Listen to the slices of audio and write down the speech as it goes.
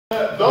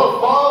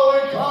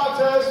following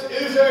contest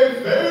is a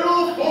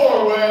fatal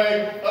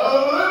four-way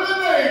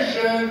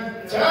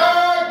elimination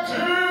tag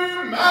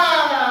team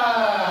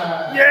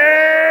match.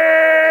 Yeah!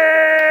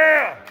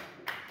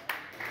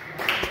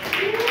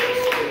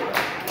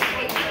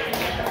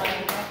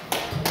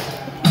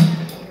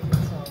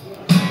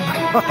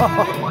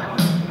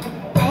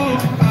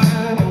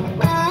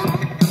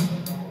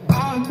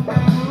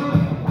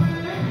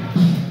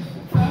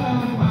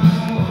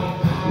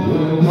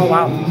 Oh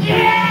wow.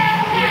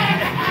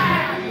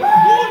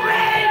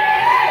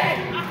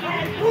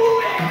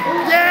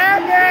 Yeah,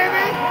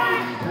 baby!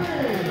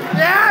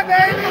 Yeah,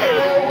 baby!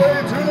 Way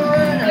to the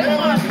ring,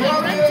 hailing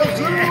from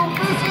Yazoo,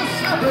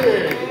 Mississippi.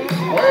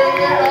 Weighing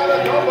in at a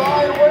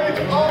combined weight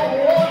of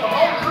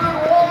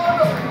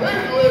 101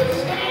 piglets.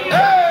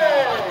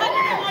 Hey!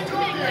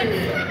 Chucky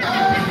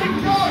and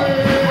Johnny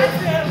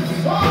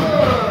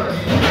Summers.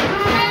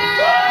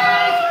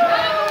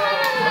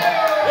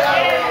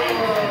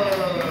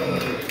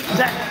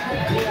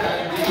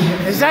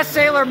 Is that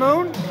Sailor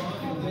Moon?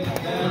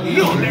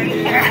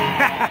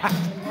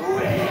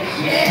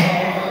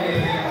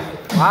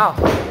 Wow.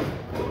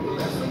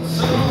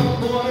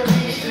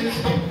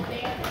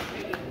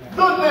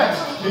 The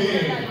next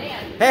team.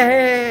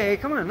 Hey,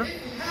 come on.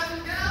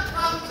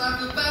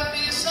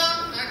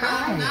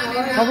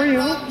 How are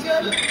you?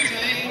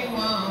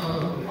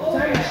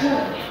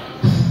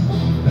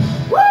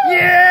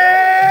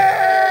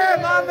 Yeah,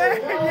 my man.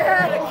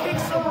 Yeah, to kick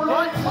some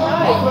butt.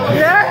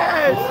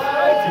 Yes.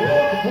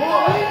 Yes.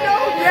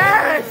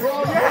 Yes.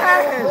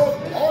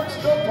 Arts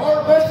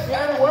Department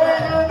and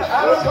weighing in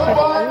at a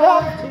combined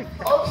weight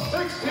of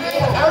 16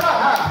 and a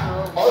half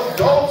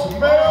adult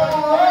male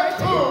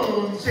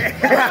raccoons.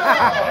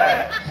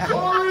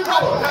 Corey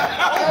Dillon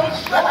and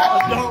Sean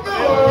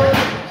Miller,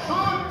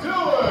 the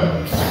Dillon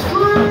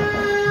Street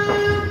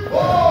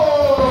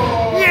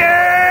Ball.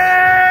 Yeah!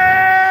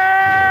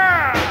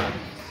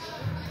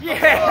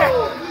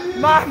 Yeah!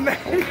 My man!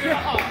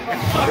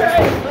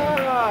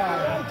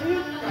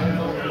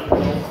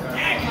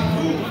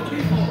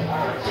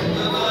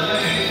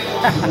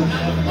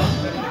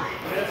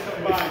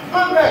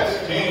 The next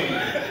team.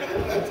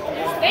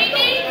 They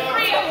need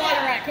 3 of one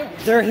raccoon.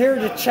 They're here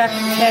to check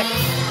ticks.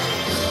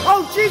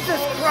 Oh,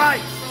 Jesus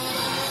Christ!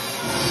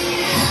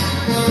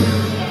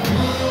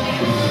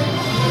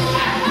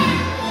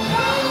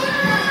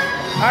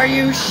 Are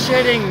you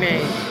shitting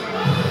me?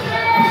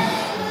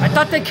 I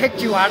thought they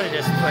kicked you out of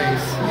this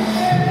place.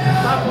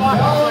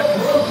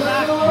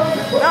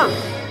 No.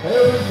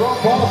 Hey,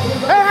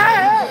 hey,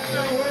 hey!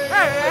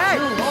 Hey, hey!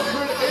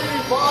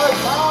 285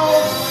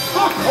 pounds.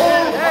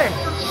 Hey!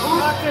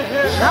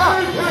 No!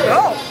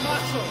 No!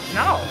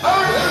 No!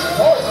 And his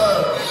partner,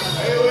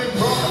 hailing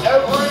from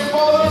every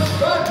mother's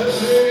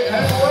fantasy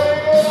and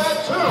weighing in at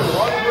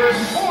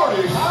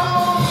 240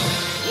 pounds.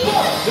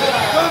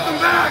 Welcome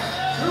back!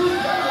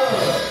 Together,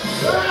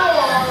 they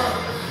are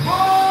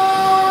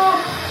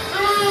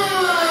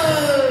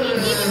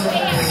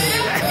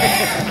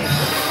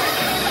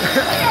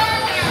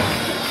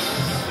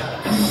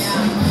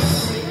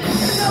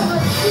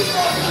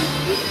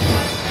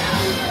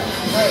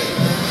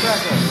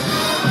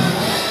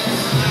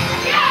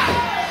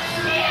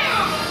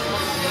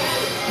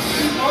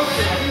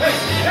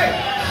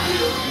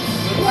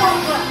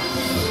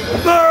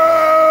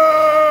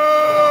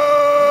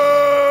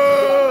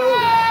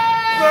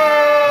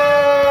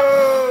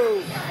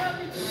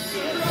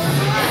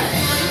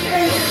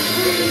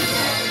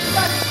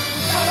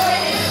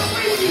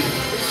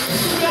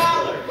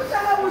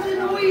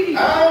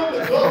and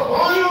the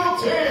final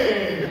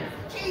team.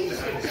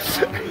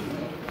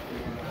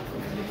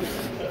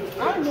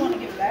 I don't want to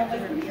get back to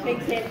the big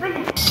head.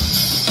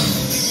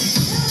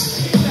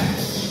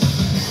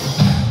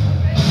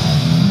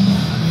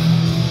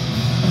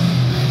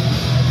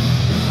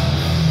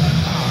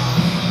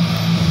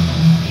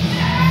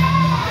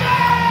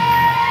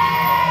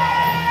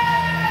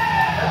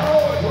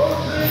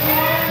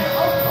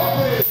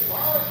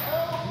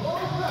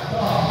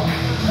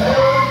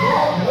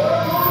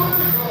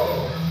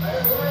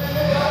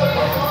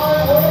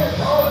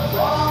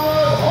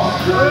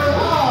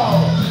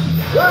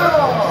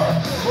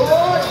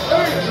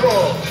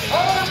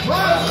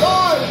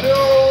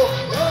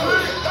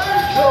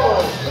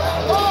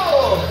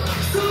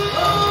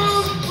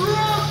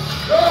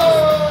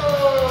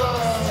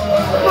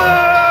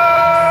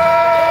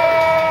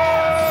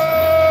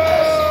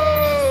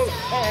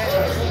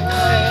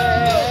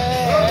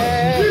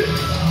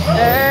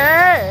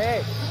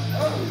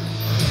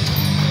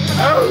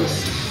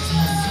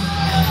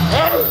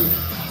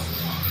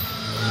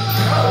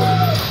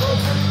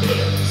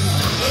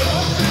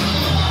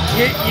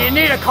 You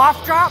need a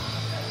cough drop?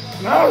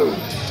 No.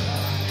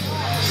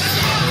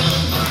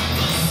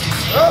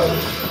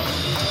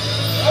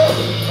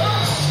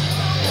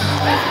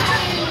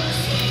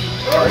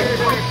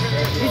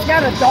 He's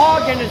got a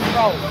dog in his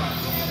throat.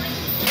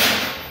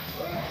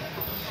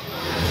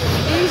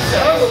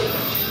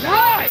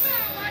 Nice!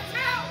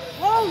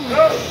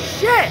 Holy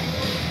shit!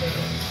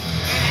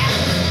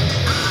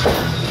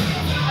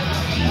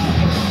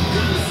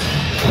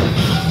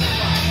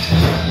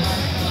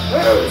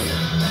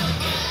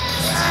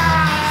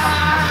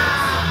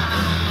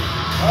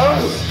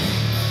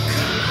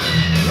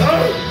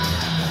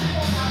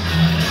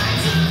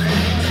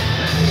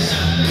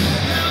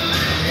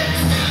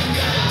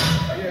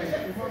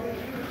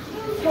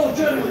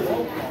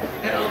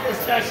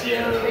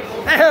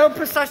 El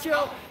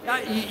Pistachio.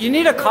 You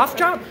need a cough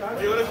drop?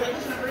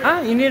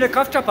 Huh? You need a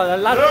cough drop? El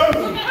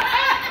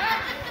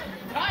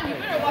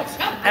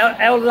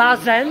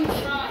Lozenge?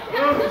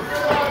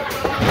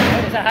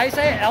 Is that how you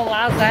say it? El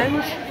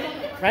Lozenge?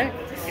 Right?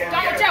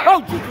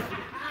 Oh, Jesus.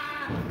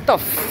 What the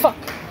fuck?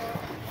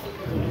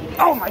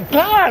 Oh my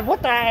God!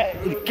 What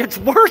the? It gets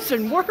worse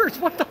and worse.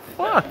 What the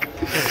fuck?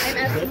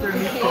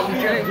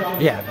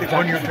 Yeah,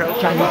 on your toe.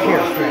 Chinese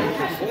here.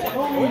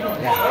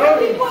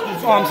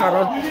 Yeah. Oh, I'm sorry,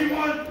 bro.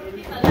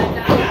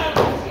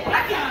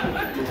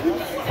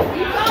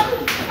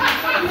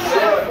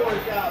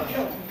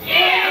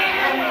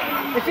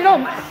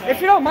 If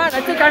you don't mind,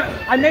 I think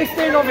I may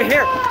stand over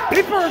here.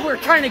 People were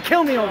trying to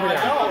kill me over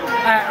there.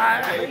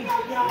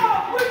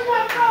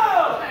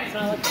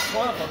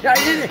 Yeah,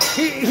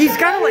 he's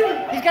got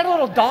a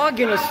little dog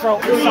in his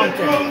throat or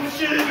something.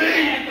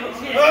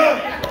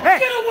 Hey,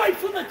 get away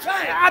from the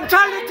talent! I'm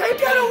trying to tape.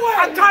 Get away!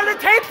 I'm trying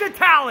to tape the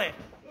talent.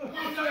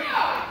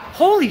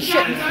 Holy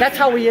shit! That's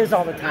how he is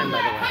all the time,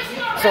 by the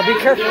way. So be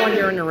careful when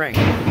you're in the ring.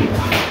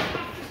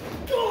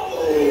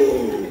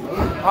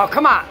 Oh,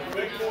 come on!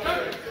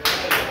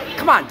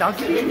 Come on,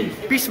 Donkey.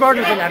 Be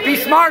smarter than that. Be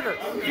smarter.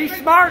 Be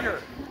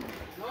smarter.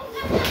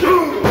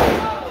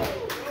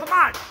 Come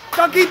on,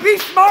 Donkey. Be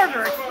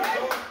smarter.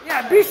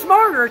 Yeah, be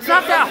smarter. It's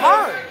not that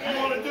hard.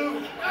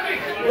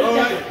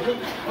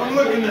 I'm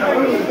looking at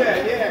what is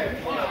that? Yeah.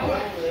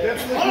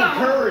 That's liquid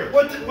curry.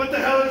 What the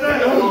hell is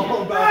that?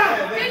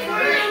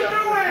 What are you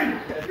doing?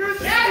 You're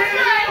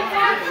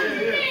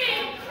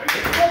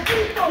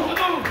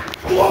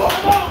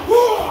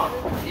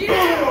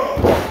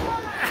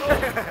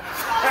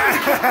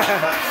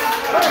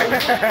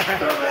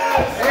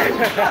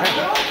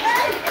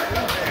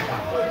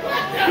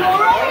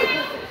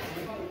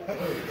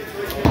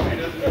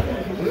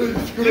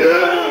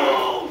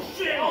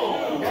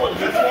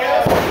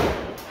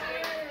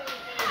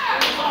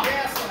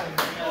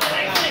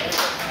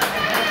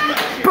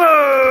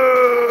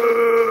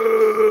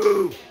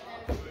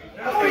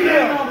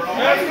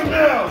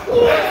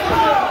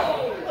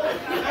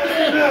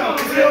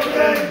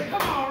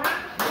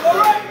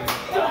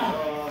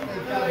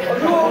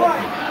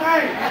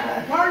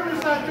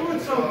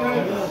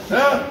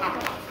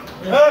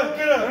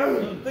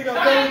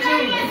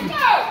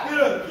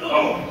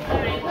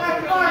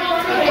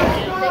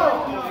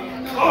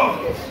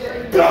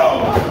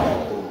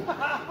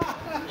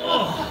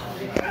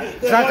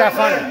It's not that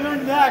funny.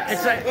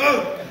 It's like,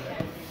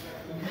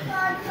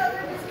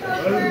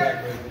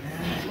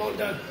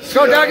 let's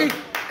go, Dougie.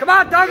 Come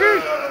on,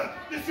 Dougie.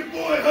 This your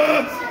boy,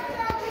 huh?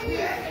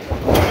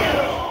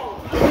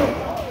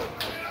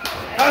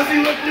 How's he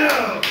look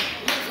now?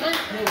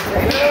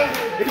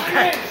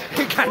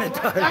 He kind of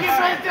does. Come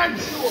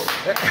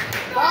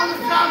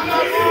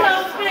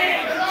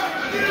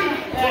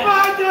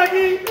on,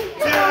 Dougie.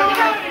 Tag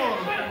him.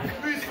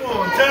 Please for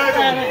him. Tag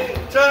him.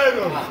 Tag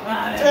him.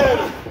 Tag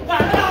him.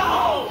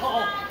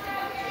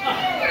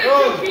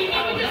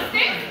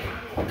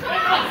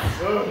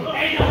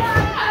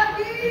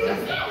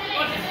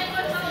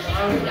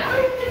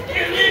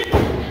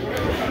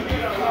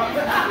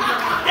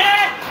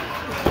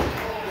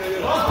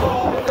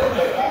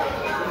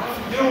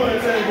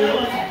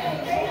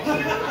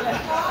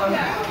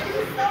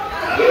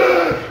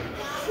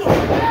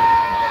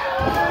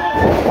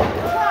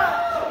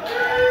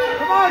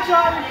 Come on,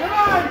 Johnny. Come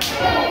on.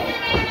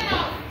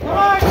 Come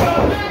on,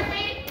 Johnny.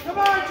 Come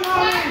on,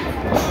 Johnny.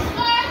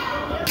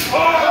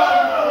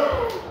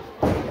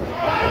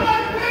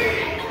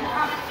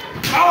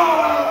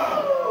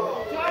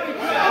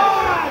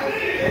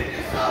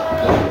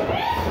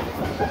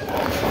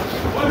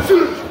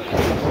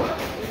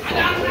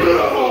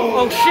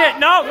 Oh shit!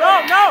 No!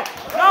 No! No!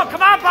 No!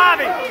 Come on,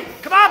 Bobby!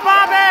 Come on,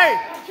 Bobby!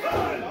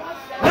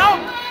 No!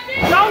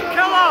 Don't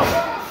kill him!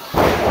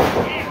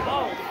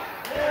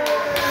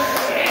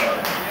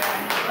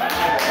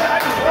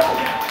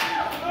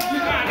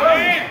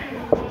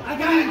 I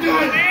gotta do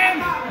it, man!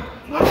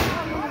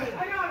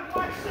 I gotta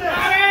watch this!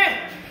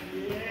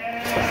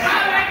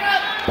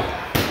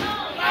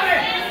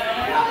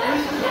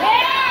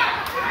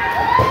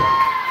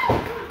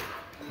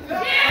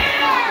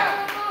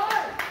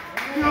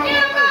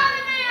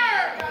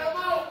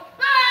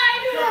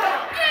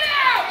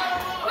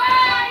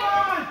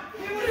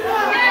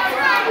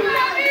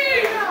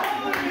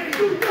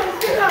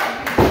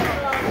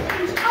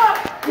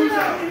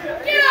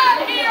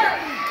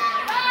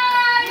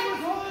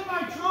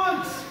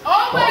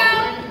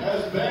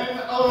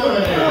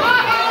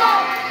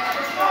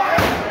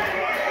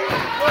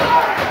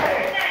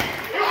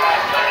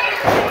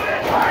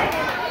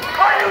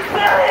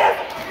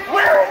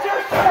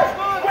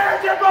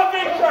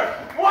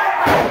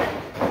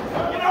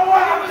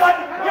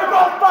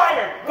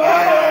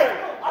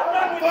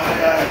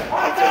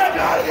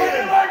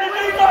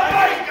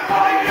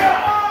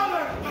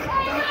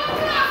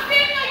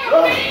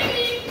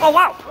 Oh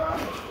wow!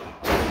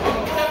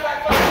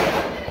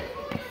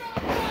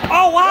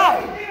 Oh wow!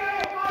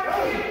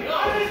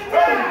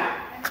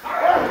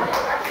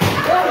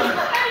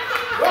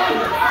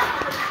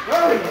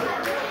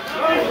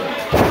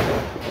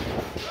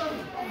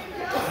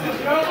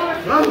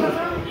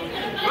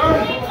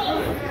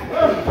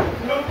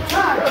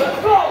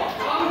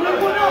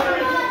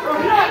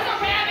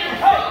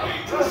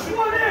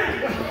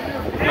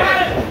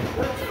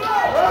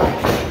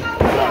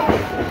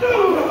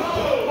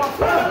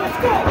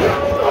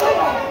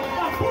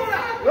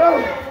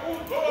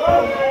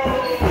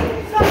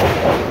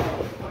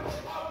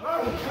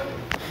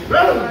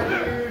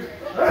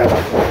 Oh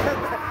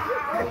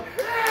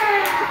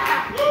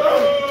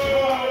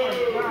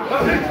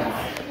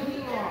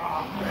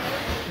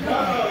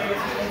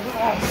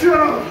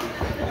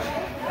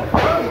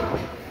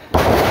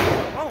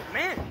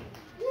man!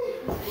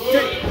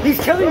 He's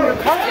killing your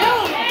car.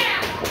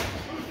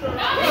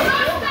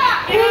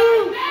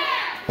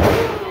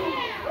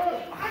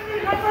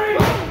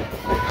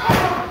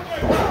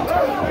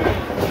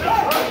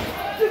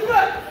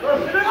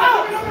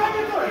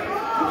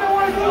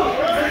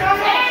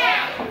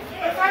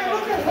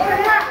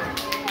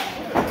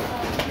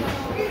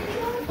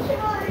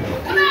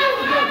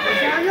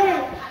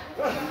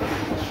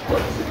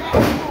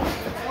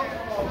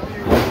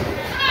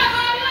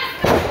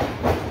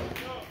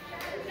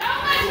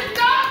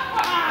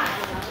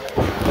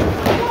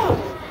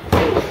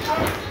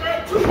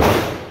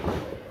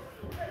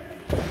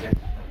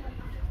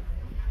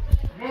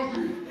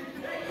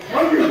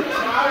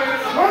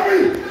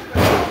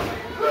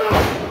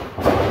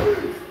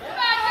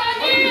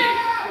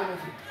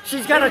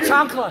 She's got a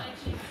chancla.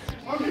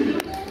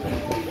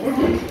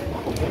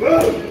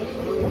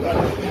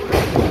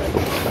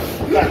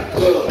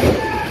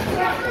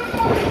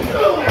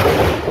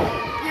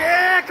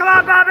 Yeah, come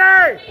on,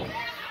 Bobby!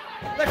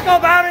 Let's go,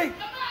 Bobby!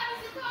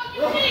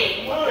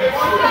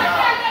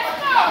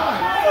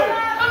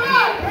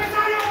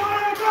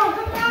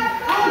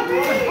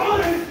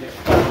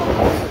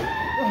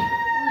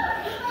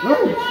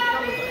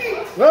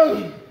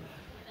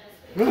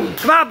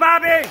 Come on,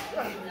 Bobby!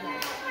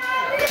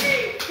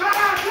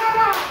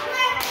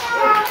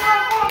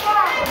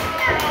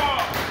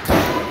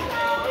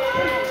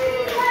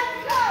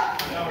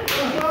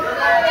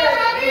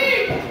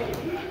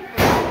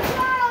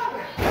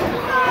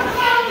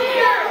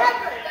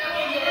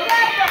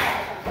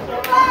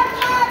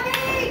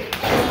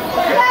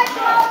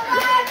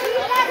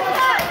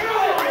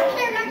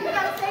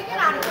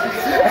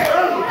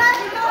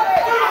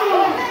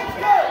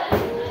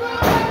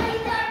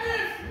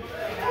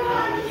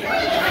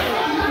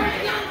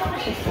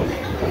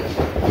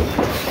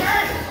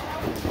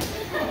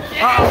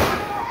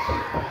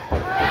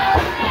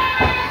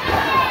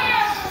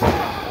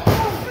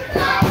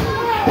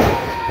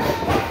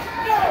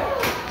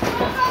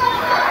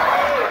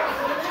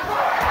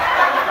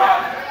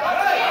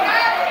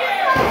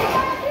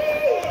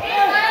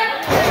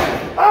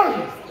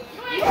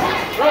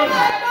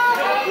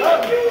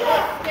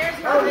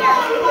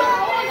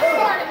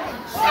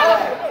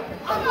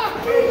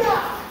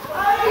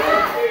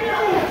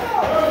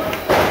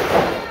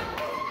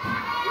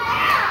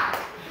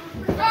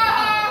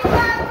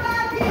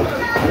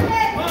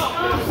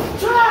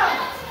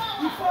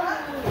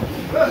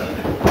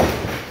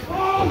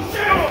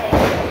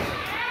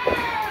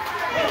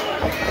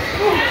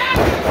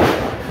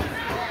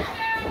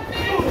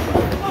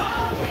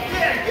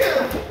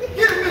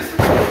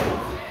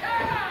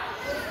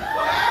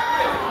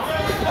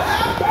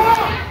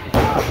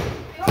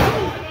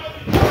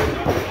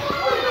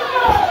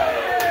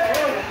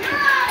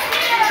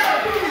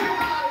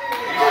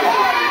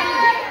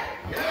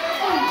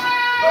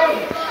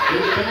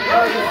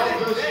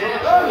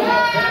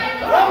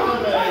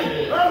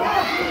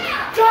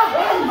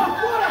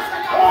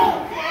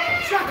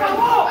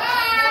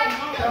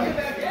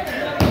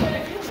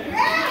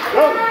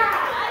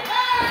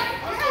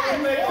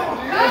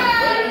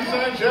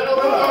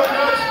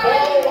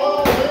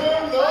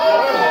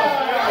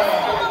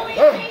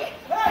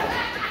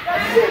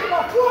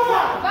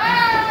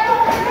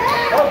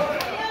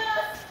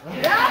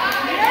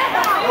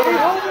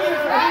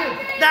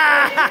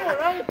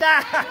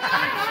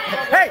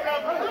 Hey!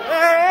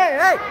 Hey!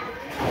 Hey!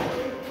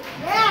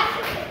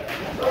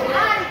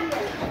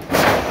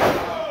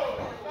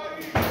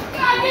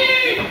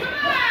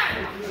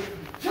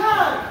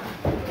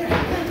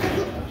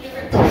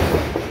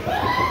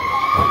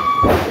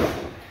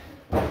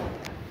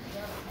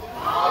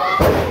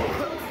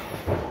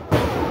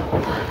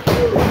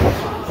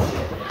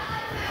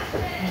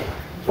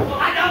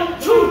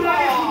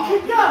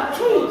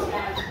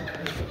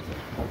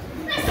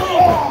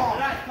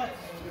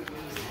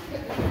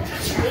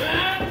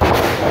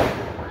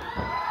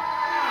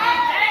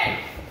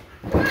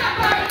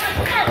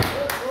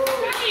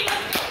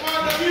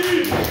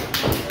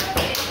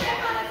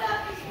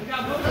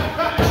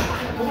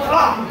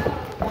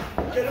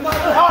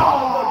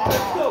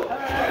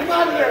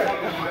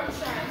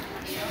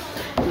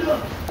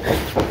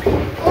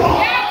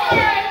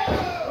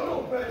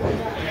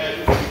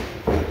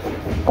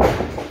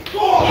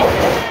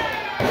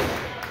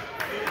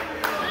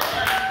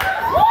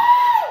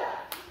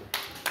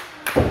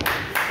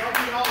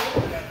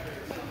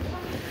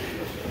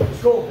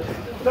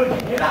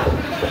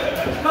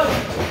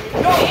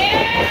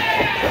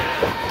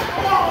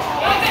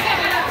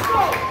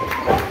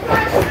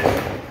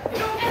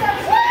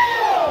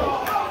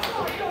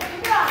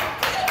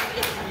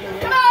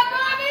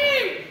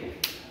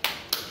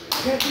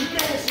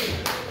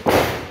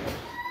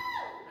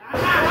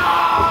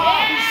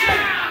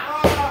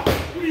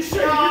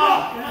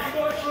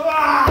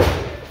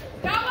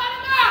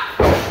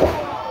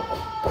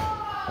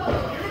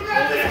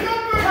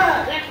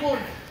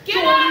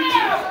 Get out of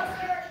here!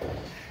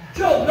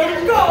 Joe, let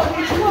him go!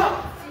 Get you up!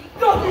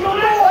 Don't be on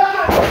the wall!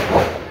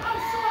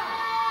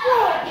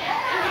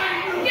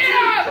 Get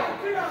up!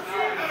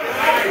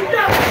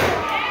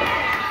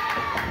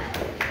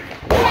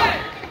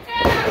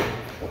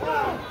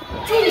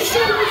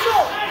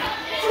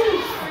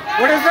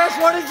 What is this?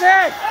 What is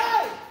this?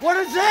 What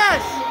is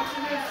this?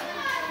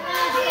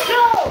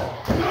 Joe!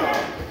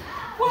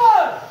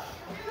 One!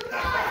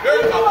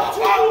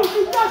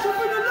 You guys have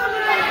been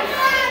eliminated!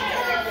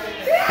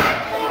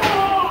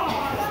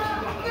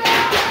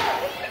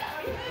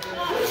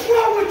 What's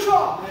wrong with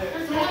y'all?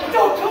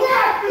 Don't come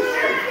back this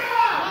year!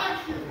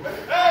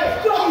 Hey!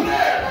 Don't!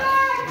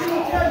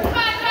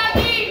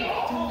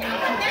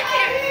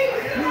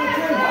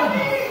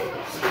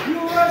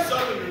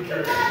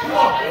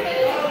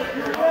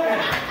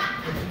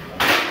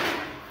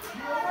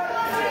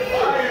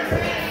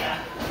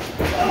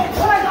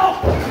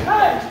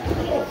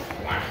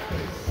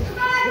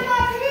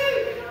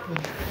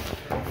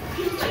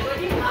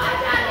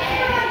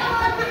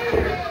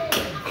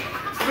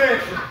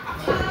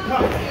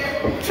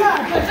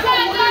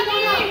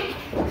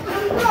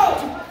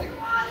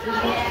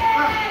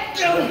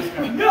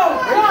 You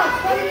alright?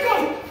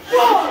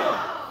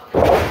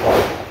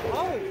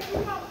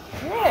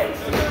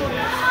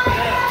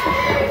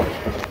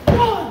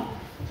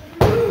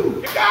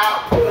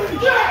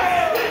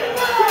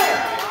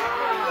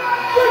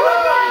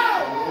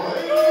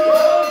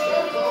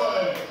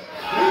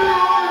 Come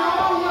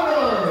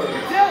on!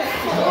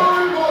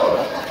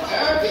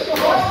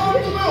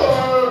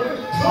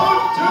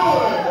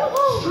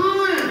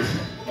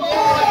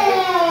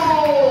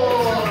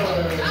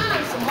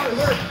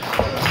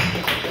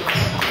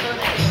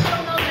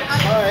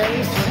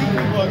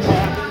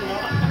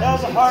 That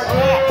was a hard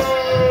match.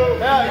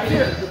 Yeah, you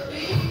did.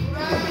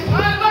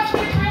 I'm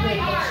watching it really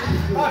hard.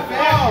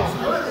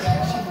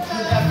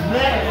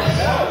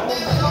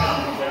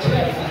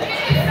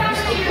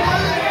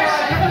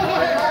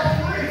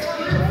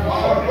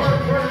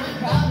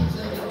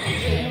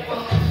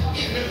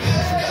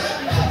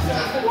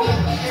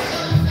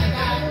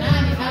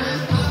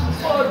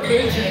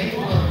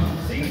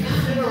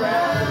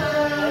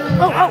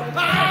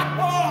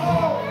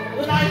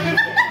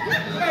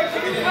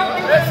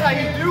 That's how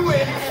you do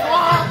it.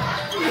 Swamp.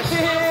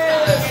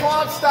 Yeah,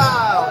 swamp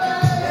style.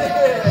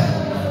 Yeah.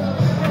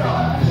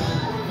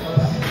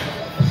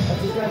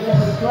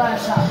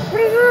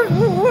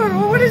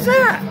 What is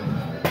that?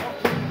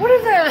 What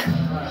is that?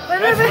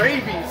 That's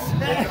rabies.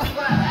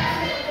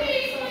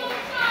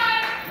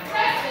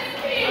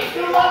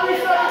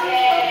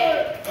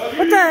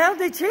 What the hell?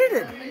 They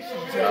cheated.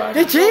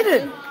 They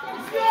cheated.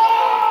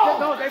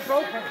 No, they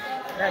broke him.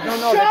 Yeah,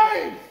 no.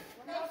 Shame!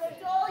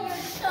 Stole your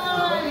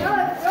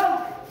son.